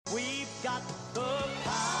We've got the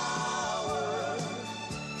power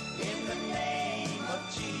in the name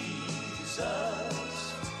of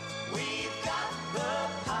Jesus. We've got the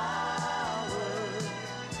power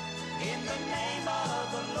in the name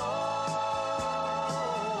of the Lord.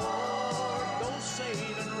 Though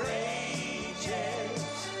Satan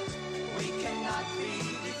rages, we cannot be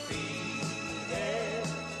defeated,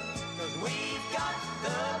 'cause we've got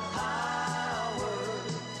the power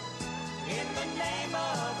in the name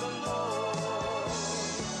of the Lord.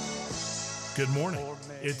 Good morning.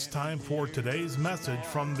 It's time for today's message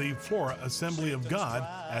from the Flora Assembly of God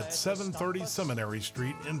at 730 Seminary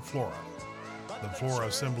Street in Flora. The Flora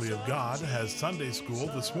Assembly of God has Sunday school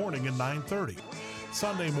this morning at 9:30.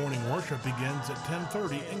 Sunday morning worship begins at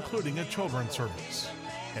 10:30, including a children's service.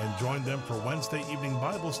 And join them for Wednesday evening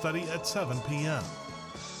Bible study at 7 p.m.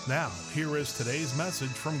 Now, here is today's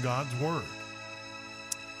message from God's Word.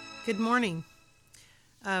 Good morning.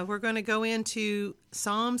 We're going to go into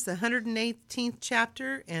Psalms, the 118th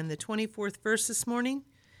chapter and the 24th verse this morning.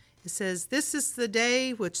 It says, "This is the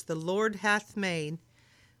day which the Lord hath made.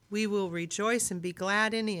 We will rejoice and be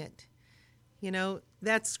glad in it." You know,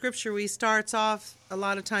 that scripture a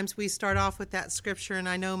lot of times we start off with that scripture, and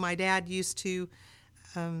I know my dad used to,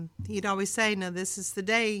 he'd always say, "No, this is the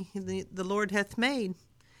day the Lord hath made."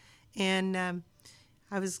 And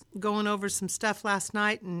I was going over some stuff last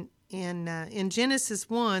night, and in Genesis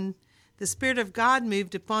 1, the Spirit of God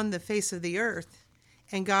moved upon the face of the earth,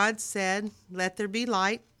 and God said, "Let there be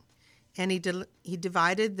light," and he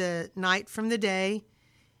divided the night from the day,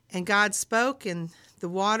 and God spoke, and the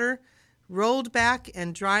water rolled back,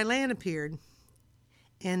 and dry land appeared,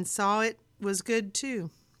 and saw it was good too.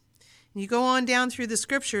 And you go on down through the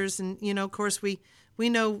scriptures, and, you know, of course, we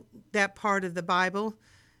know that part of the Bible,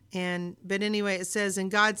 but anyway, it says, "And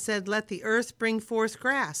God said, let the earth bring forth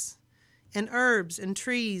grass, and herbs, and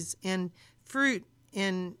trees, and fruit,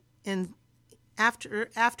 and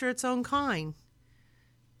after its own kind."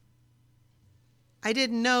 I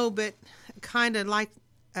didn't know, but kind of like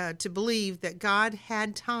to believe that God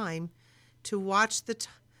had time to watch the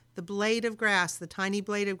blade of grass, the tiny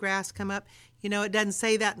blade of grass come up. You know, it doesn't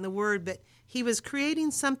say that in the Word, but He was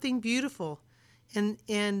creating something beautiful.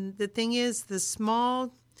 And the thing is, the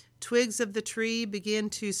small twigs of the tree begin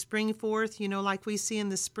to spring forth, you know, like we see in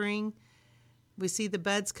the spring. We see the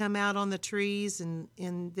buds come out on the trees, and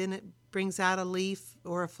then it brings out a leaf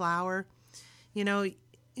or a flower. You know, it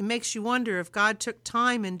makes you wonder if God took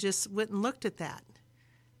time and just went and looked at that.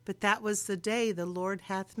 But that was the day the Lord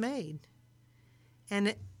hath made.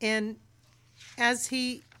 And as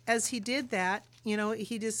he did that, you know,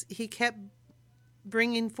 he kept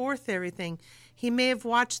bringing forth everything. He may have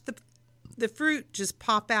watched the fruit just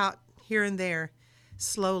pop out here and there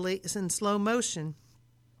slowly, it's in slow motion.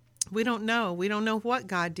 We don't know. We don't know what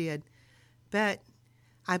God did. But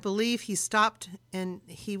I believe He stopped, and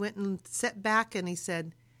He went and sat back, and He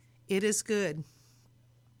said, "It is good."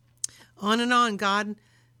 On and on, God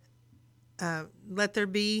let there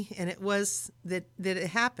be, and it was that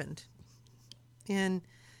it happened. And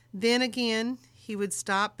then again, He would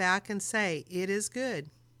stop back and say, "It is good."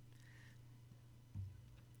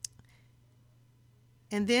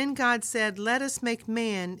 And then God said, "Let us make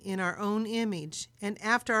man in our own image, and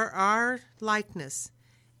after our likeness,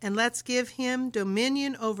 and let's give him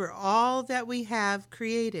dominion over all that we have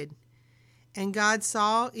created." And God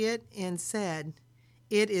saw it and said,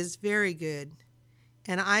 "It is very good."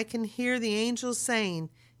 And I can hear the angels saying,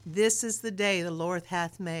 "This is the day the Lord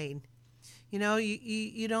hath made." You know,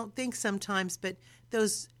 you don't think sometimes, but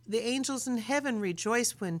the angels in heaven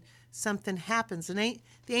rejoice when something happens, and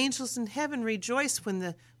the angels in heaven rejoice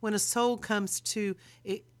when a soul comes to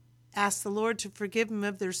ask the Lord to forgive them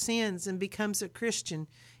of their sins and becomes a Christian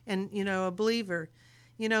and, you know, a believer.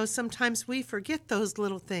 You know, sometimes we forget those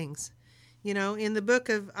little things. You know, in the book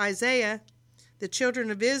of Isaiah, the children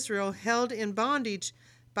of Israel held in bondage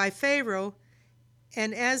by Pharaoh,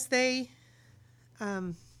 and as they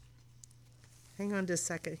hang on just a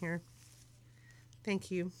second here. Thank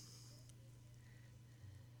you.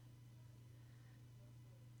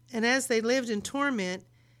 And as they lived in torment,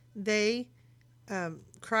 they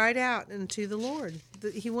cried out unto the Lord.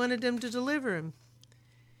 He wanted them to deliver him.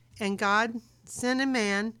 And God sent a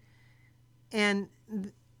man and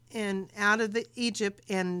out of Egypt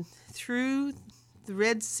and through the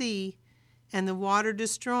Red Sea, and the water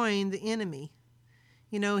destroying the enemy.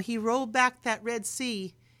 You know, He rolled back that Red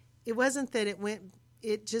Sea. It wasn't that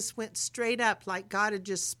it just went straight up like God had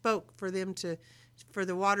just spoke for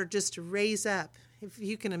the water just to raise up. If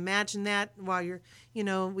you can imagine that while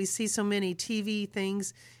we see so many TV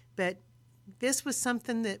things, but this was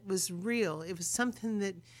something that was real. It was something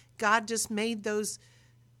that God just made those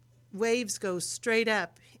waves go straight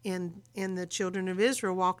up, and the children of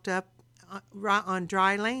Israel walked up on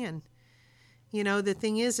dry land. You know, the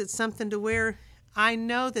thing is, it's something to where I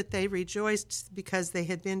know that they rejoiced because they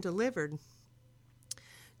had been delivered.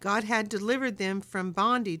 God had delivered them from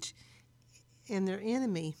bondage and their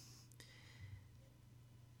enemy.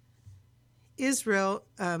 Israel,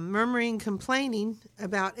 murmuring, complaining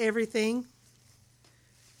about everything.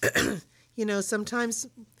 You know, sometimes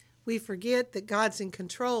we forget that God's in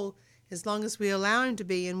control as long as we allow him to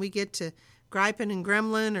be, and we get to griping and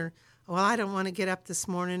grumbling, or, well, I don't want to get up this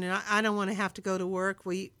morning, and I don't want to have to go to work.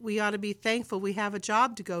 We ought to be thankful we have a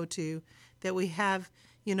job to go to, that we have,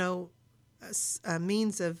 you know, a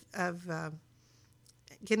means of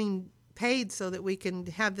getting paid so that we can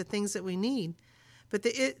have the things that we need. But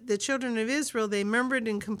the children of Israel, they murmured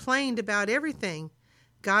and complained about everything.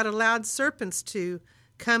 God allowed serpents to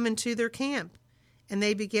come into their camp, and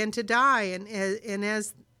they began to die. And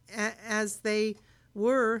as they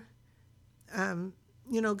were,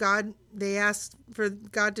 you know, they asked for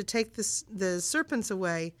God to take the serpents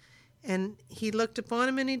away, and he looked upon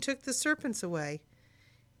them and he took the serpents away.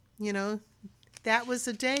 You know, that was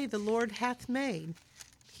the day the Lord hath made.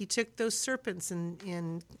 He took those serpents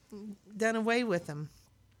and done away with them.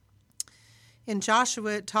 In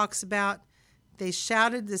Joshua, it talks about they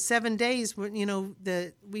shouted the 7 days. You know,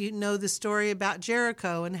 we know the story about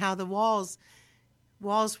Jericho and how the walls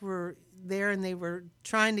were there, and they were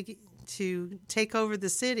trying to take over the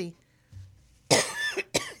city.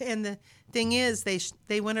 And the thing is,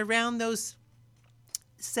 they went around those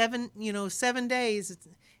 7 days.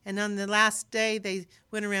 And on the last day, they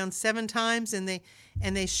went around 7 times, and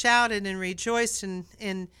they shouted and rejoiced,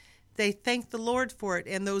 and they thanked the Lord for it.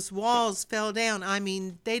 And those walls fell down. I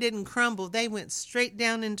mean, they didn't crumble. They went straight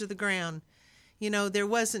down into the ground. You know,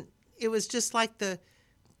 it was just like the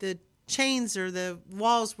chains or the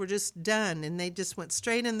walls were just done, and they just went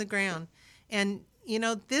straight in the ground. And, you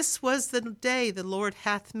know, this was the day the Lord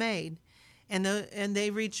hath made. And they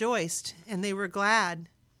rejoiced, and they were glad.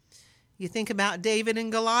 You think about David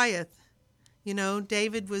and Goliath. You know,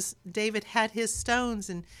 David had his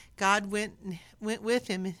stones, and God went with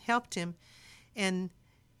him and helped him, and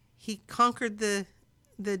he conquered the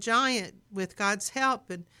giant with God's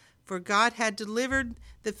help. And for God had delivered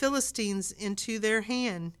the Philistines into their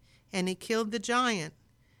hand, and he killed the giant.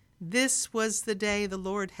 This was the day the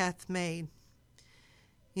Lord hath made.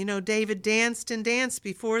 You know, David danced and danced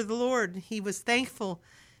before the Lord. He was thankful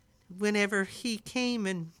whenever he came,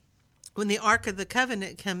 and when the Ark of the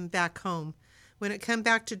Covenant came back home, when it came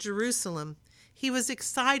back to Jerusalem, he was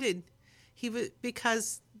excited.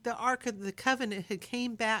 Because the Ark of the Covenant had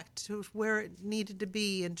came back to where it needed to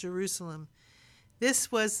be in Jerusalem.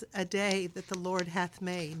 This was a day that the Lord hath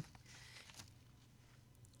made.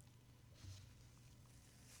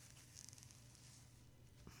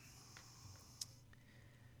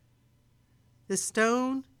 The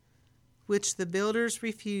stone which the builders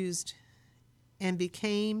refused and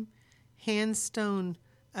became hand stone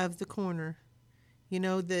of the corner. You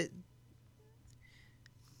know, that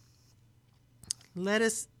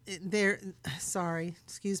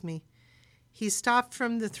He stopped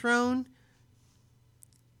from the throne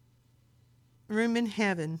room in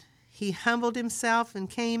heaven. He humbled himself and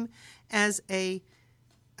came as a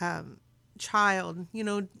child. You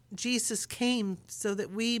know, Jesus came so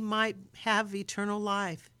that we might have eternal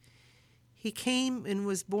life. He came and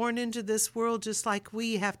was born into this world just like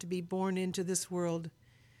we have to be born into this world.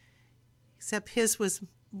 Except his was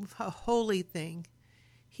a holy thing.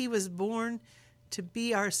 He was born to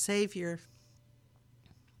be our Savior.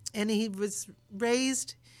 And he was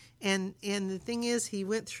raised, and the thing is, he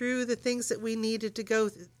went through the things that we needed to go,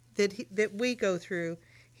 that we go through.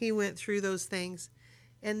 He went through those things.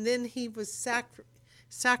 And then he was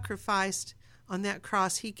sacrificed on that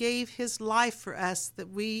cross. He gave his life for us that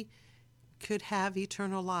we could have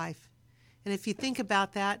eternal life. And if you think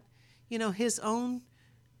about that, you know, his own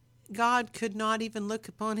God could not even look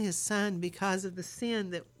upon his son because of the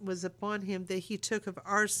sin that was upon him, that he took of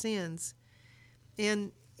our sins.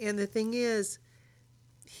 And the thing is,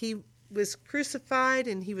 he was crucified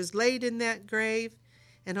and he was laid in that grave.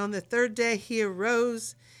 And on the third day he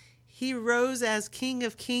arose. He rose as King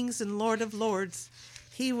of Kings and Lord of Lords.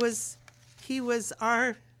 He was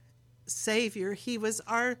our Savior. He was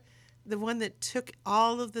the one that took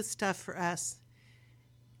all of the stuff for us.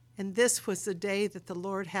 And this was the day that the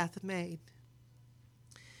Lord hath made.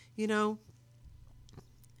 You know,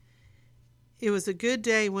 it was a good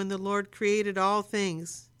day when the Lord created all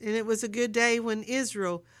things. And it was a good day when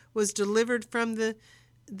Israel was delivered from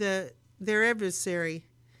the their adversary.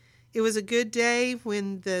 It was a good day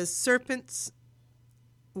when the serpents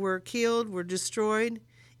were killed, were destroyed.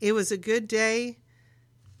 It was a good day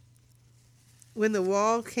when the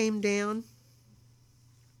wall came down.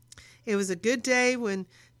 It was a good day when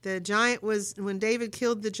when David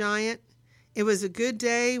killed the giant. It was a good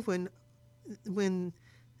day when the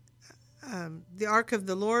ark of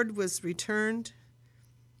the Lord was returned.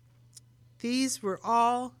 These were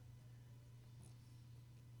all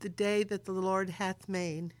the day that the Lord hath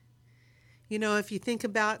made. You know, if you think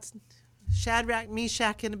about Shadrach,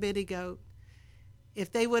 Meshach, and Abednego,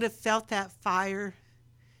 if they would have felt that fire,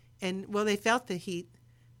 they felt the heat,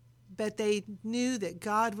 but they knew that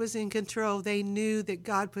God was in control. They knew that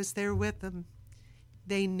God was there with them.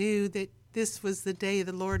 They knew that this was the day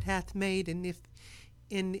the Lord hath made, and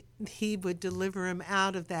he would deliver them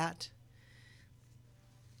out of that.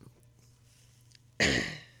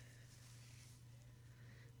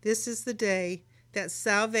 This is the day that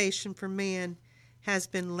salvation for man has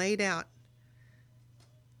been laid out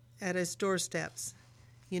at his doorsteps.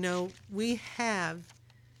 You know, we have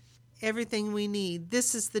everything we need.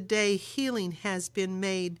 This is the day healing has been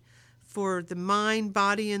made for the mind,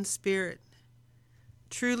 body, and spirit.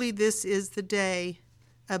 Truly, this is the day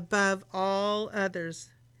above all others.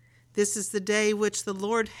 This is the day which the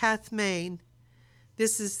Lord hath made.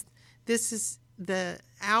 This is the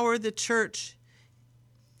hour the church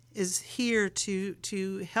is here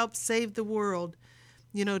to help save the world.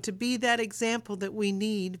 You know, to be that example that we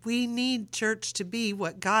need. We need church to be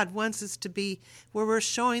what God wants us to be, where we're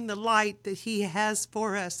showing the light that He has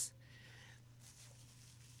for us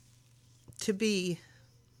to be.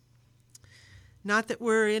 Not that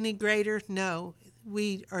we're any greater, no.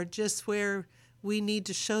 We are just where we need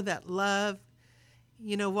to show that love.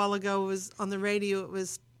 You know, a while ago it was on the radio, it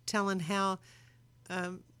was telling how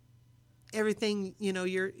everything, you know,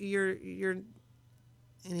 you're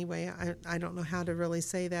anyway, I don't know how to really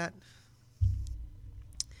say that.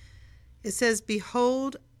 It says,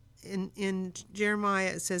 behold, in Jeremiah,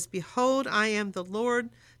 it says, behold, I am the Lord,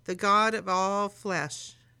 the God of all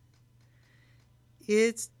flesh.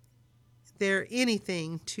 Is there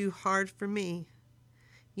anything too hard for me?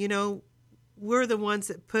 You know, we're the ones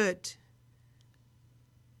that put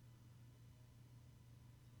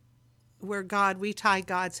we tie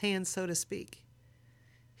God's hands, so to speak.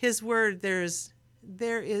 His word,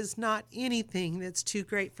 there is not anything that's too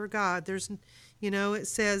great for God. It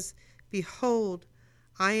says, behold,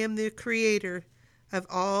 I am the creator of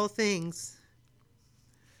all things.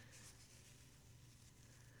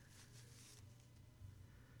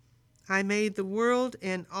 I made the world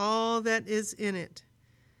and all that is in it.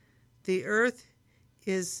 The earth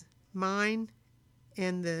is mine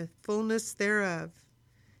and the fullness thereof.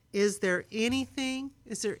 Is there anything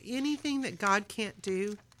that God can't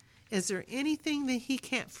do? Is there anything that He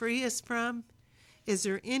can't free us from? Is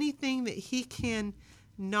there anything that He can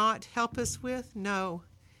not help us with? No.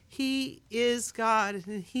 He is God,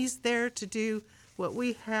 and He's there to do what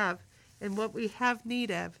we have and what we have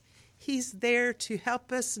need of. He's there to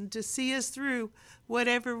help us and to see us through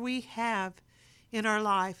whatever we have in our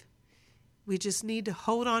life. We just need to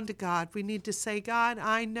hold on to God. We need to say, God,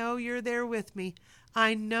 I know you're there with me.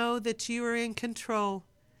 I know that you are in control.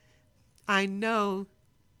 I know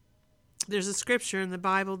there's a scripture in the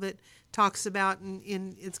Bible that talks about,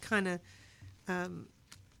 and it's kind of,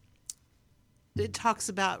 it talks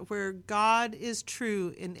about where God is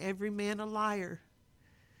true and every man a liar.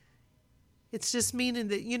 It's just meaning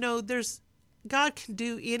that, God can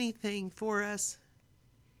do anything for us.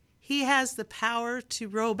 He has the power to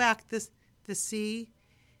roll back the sea.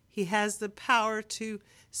 He has the power to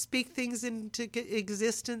speak things into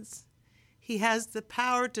existence. He has the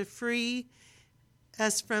power to free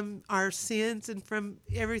us from our sins and from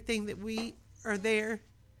everything that we are there.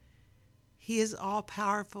 He is all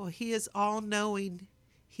powerful. He is all knowing.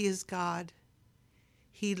 He is God.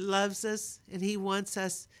 He loves us and He wants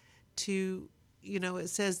us to, it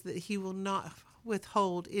says that He will not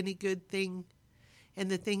withhold any good thing. And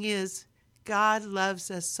the thing is, God loves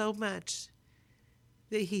us so much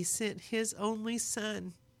that He sent His only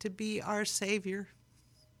Son to be our Savior.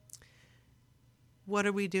 What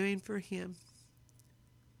are we doing for Him?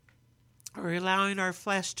 Are we allowing our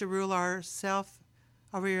flesh to rule ourselves?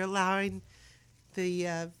 Are we allowing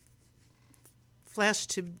the flesh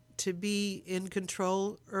to be in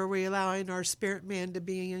control? Or are we allowing our spirit man to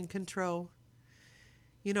be in control?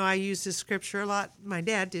 I use this scripture a lot. My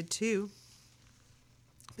dad did too.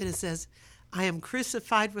 But it says, I am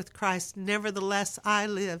crucified with Christ, nevertheless I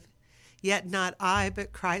live. Yet not I,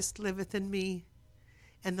 but Christ liveth in me.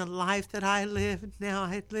 And the life that I live, now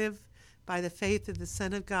I live by the faith of the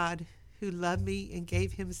Son of God, who loved me and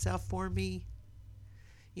gave himself for me.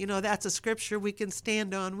 You know, that's a scripture we can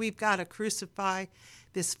stand on. We've got to crucify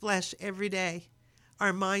this flesh every day.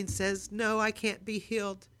 Our mind says, no, I can't be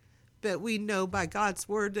healed. But we know by God's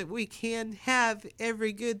word that we can have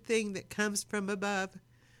every good thing that comes from above.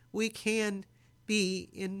 We can be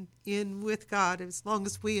in with God as long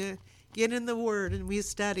as we get in the word and we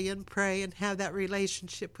study and pray and have that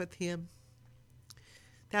relationship with him.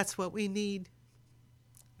 That's what we need.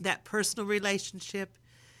 That personal relationship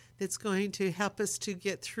that's going to help us to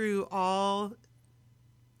get through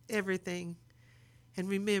everything. And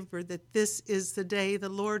remember that this is the day the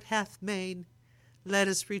Lord hath made. Let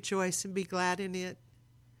us rejoice and be glad in it.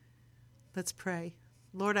 Let's pray.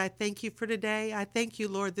 Lord, I thank you for today. I thank you,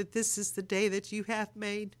 Lord, that this is the day that you have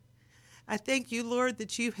made. I thank you, Lord,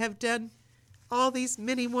 that you have done all these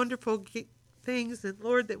many wonderful things. And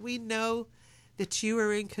Lord, that we know that you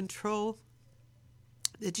are in control,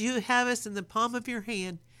 that you have us in the palm of your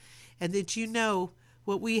hand, and that you know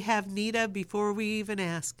what we have need of before we even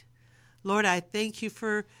ask. Lord, I thank you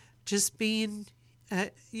for just being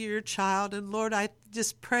your child. And Lord, I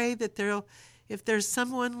just pray that if there's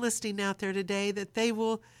someone listening out there today, that they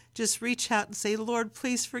will just reach out and say, Lord,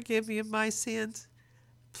 please forgive me of my sins.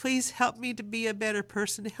 Please help me to be a better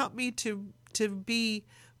person. Help me to be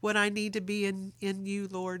what I need to be in you,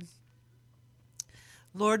 Lord.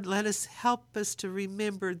 Lord, help us to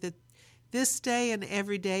remember that this day and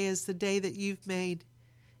every day is the day that you've made,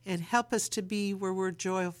 and help us to be where we're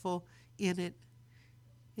joyful in it.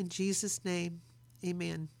 In Jesus' name,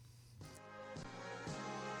 amen.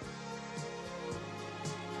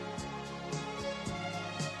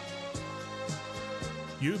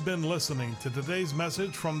 You've been listening to today's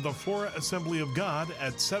message from the Flora Assembly of God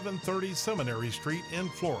at 730 Seminary Street in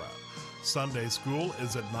Flora. Sunday school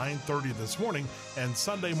is at 9:30 this morning, and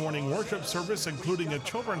Sunday morning worship service, including a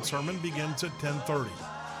children's sermon, begins at 10:30.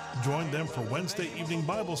 Join them for Wednesday evening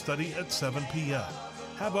Bible study at 7 p.m.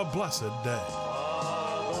 Have a blessed day.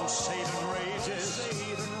 Oh, Satan rages.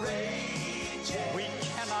 We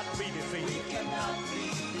cannot be defeated.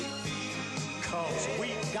 'Cause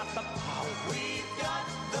we've got the power. We've got